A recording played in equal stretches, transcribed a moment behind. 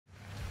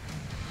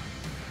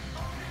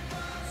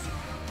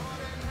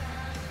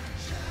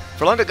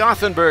Frölunda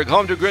Gothenburg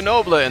home to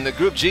Grenoble in the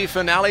Group G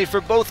finale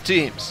for both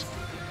teams.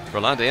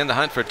 Frölunda in the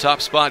hunt for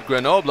top spot.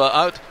 Grenoble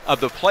out of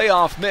the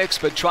playoff mix,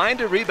 but trying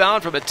to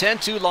rebound from a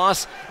 10-2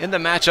 loss in the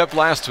matchup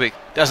last week.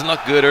 Doesn't look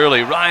good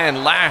early.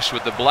 Ryan Lash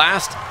with the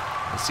blast.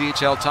 The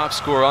CHL top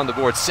scorer on the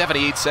board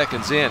 78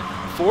 seconds in.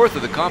 Fourth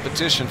of the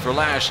competition for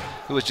Lash,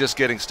 who was just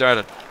getting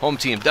started. Home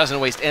team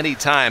doesn't waste any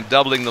time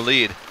doubling the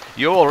lead.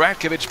 Joel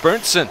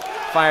Ratkovic-Berntsen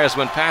fires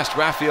one past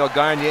Raphael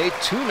Garnier,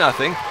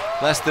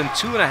 2-0, less than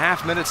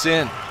 2.5 minutes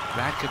in.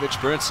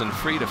 Ratkovic-Berntsen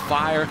free to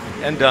fire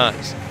and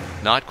does.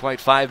 Not quite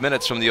 5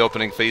 minutes from the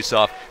opening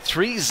faceoff.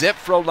 3-zip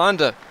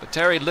Frölunda, but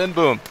Terry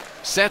Lindboom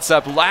sets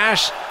up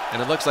Lash,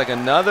 and it looks like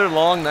another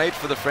long night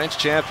for the French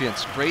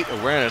champions. Great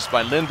awareness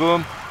by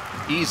Lindboom.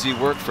 Easy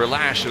work for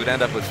Lash, who would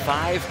end up with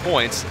 5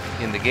 points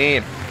in the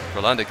game.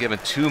 Frölunda given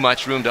too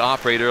much room to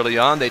operate early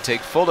on. They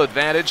take full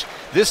advantage.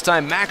 This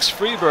time Max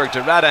Freeberg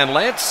to Radan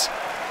Lentz.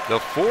 The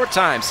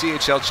four-time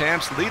CHL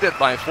champs lead it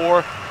by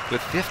 4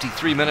 with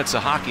 53 minutes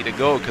of hockey to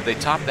go. Could they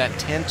top that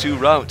 10-2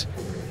 rout?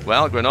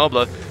 Well,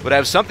 Grenoble would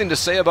have something to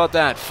say about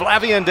that.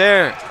 Flavien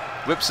Dare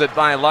whips it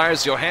by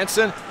Lars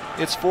Johansson.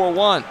 It's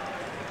 4-1.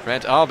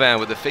 Brent Alban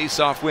with the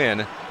face-off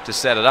win to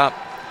set it up.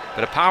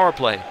 But a power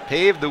play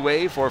paved the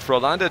way for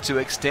Frölunda to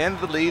extend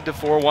the lead to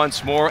 4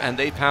 once more, and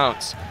they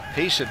pounce.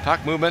 Patient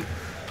puck movement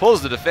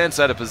pulls the defense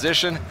out of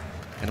position,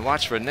 and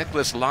watch for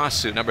Nicholas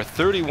Lassu, number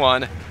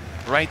 31,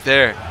 right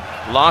there.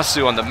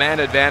 Lassu on the man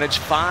advantage,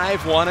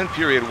 5-1 in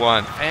period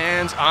 1.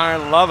 Fans are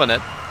loving it.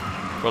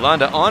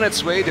 Frölunda on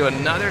its way to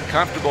another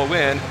comfortable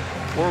win,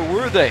 or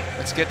were they?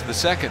 Let's get to the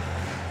second.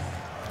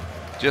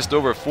 Just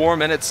over 4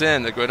 minutes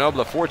in, the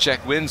Grenoble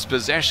forecheck wins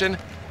possession.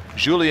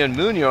 Julian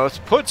Munoz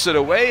puts it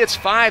away. It's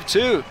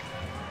 5-2.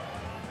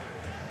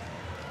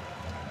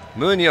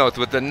 Munoz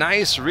with the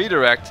nice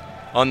redirect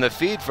on the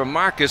feed from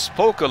Marcus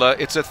Pokola.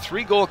 It's a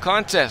 3-goal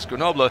contest.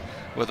 Grenoble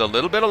with a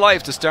little bit of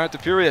life to start the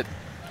period.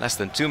 Less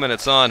than 2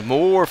 minutes on,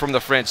 more from the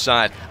French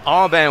side.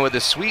 Alban with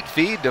a sweet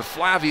feed to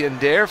Flavien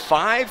Dare,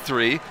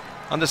 5-3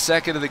 on the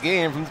second of the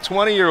game from the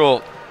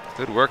 20-year-old.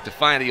 Good work to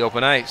find the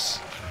open ice.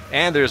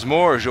 And there's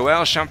more.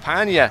 Joel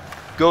Champagne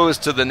goes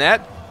to the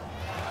net,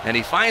 and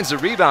he finds a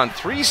rebound.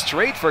 3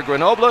 straight for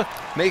Grenoble,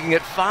 making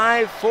it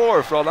 5-4.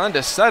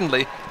 Frölunda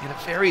suddenly in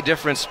a very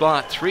different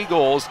spot. 3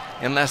 goals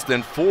in less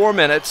than 4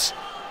 minutes.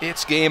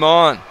 It's game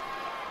on.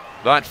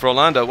 But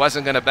Frölunda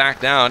wasn't going to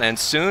back down, and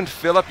soon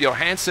Philip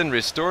Johansson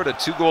restored a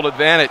 2-goal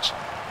advantage.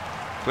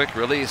 Quick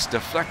release,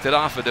 deflected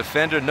off a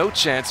defender. No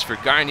chance for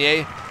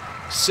Garnier.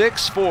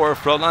 6-4,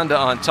 Frölunda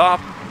on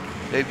top.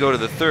 They'd go to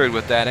the third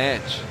with that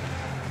edge.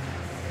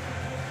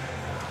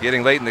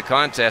 Getting late in the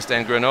contest,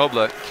 and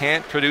Grenoble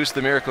can't produce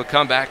the miracle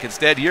comeback.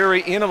 Instead,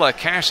 Yuri Inola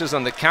cashes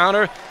on the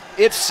counter.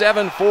 It's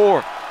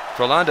 7-4.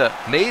 Frölunda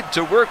made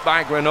to work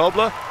by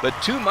Grenoble, but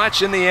too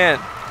much in the end.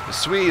 The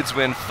Swedes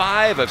win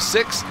 5 of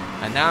 6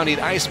 and now need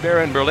Ice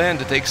Bear in Berlin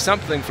to take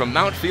something from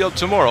Mountfield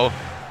tomorrow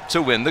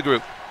to win the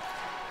group.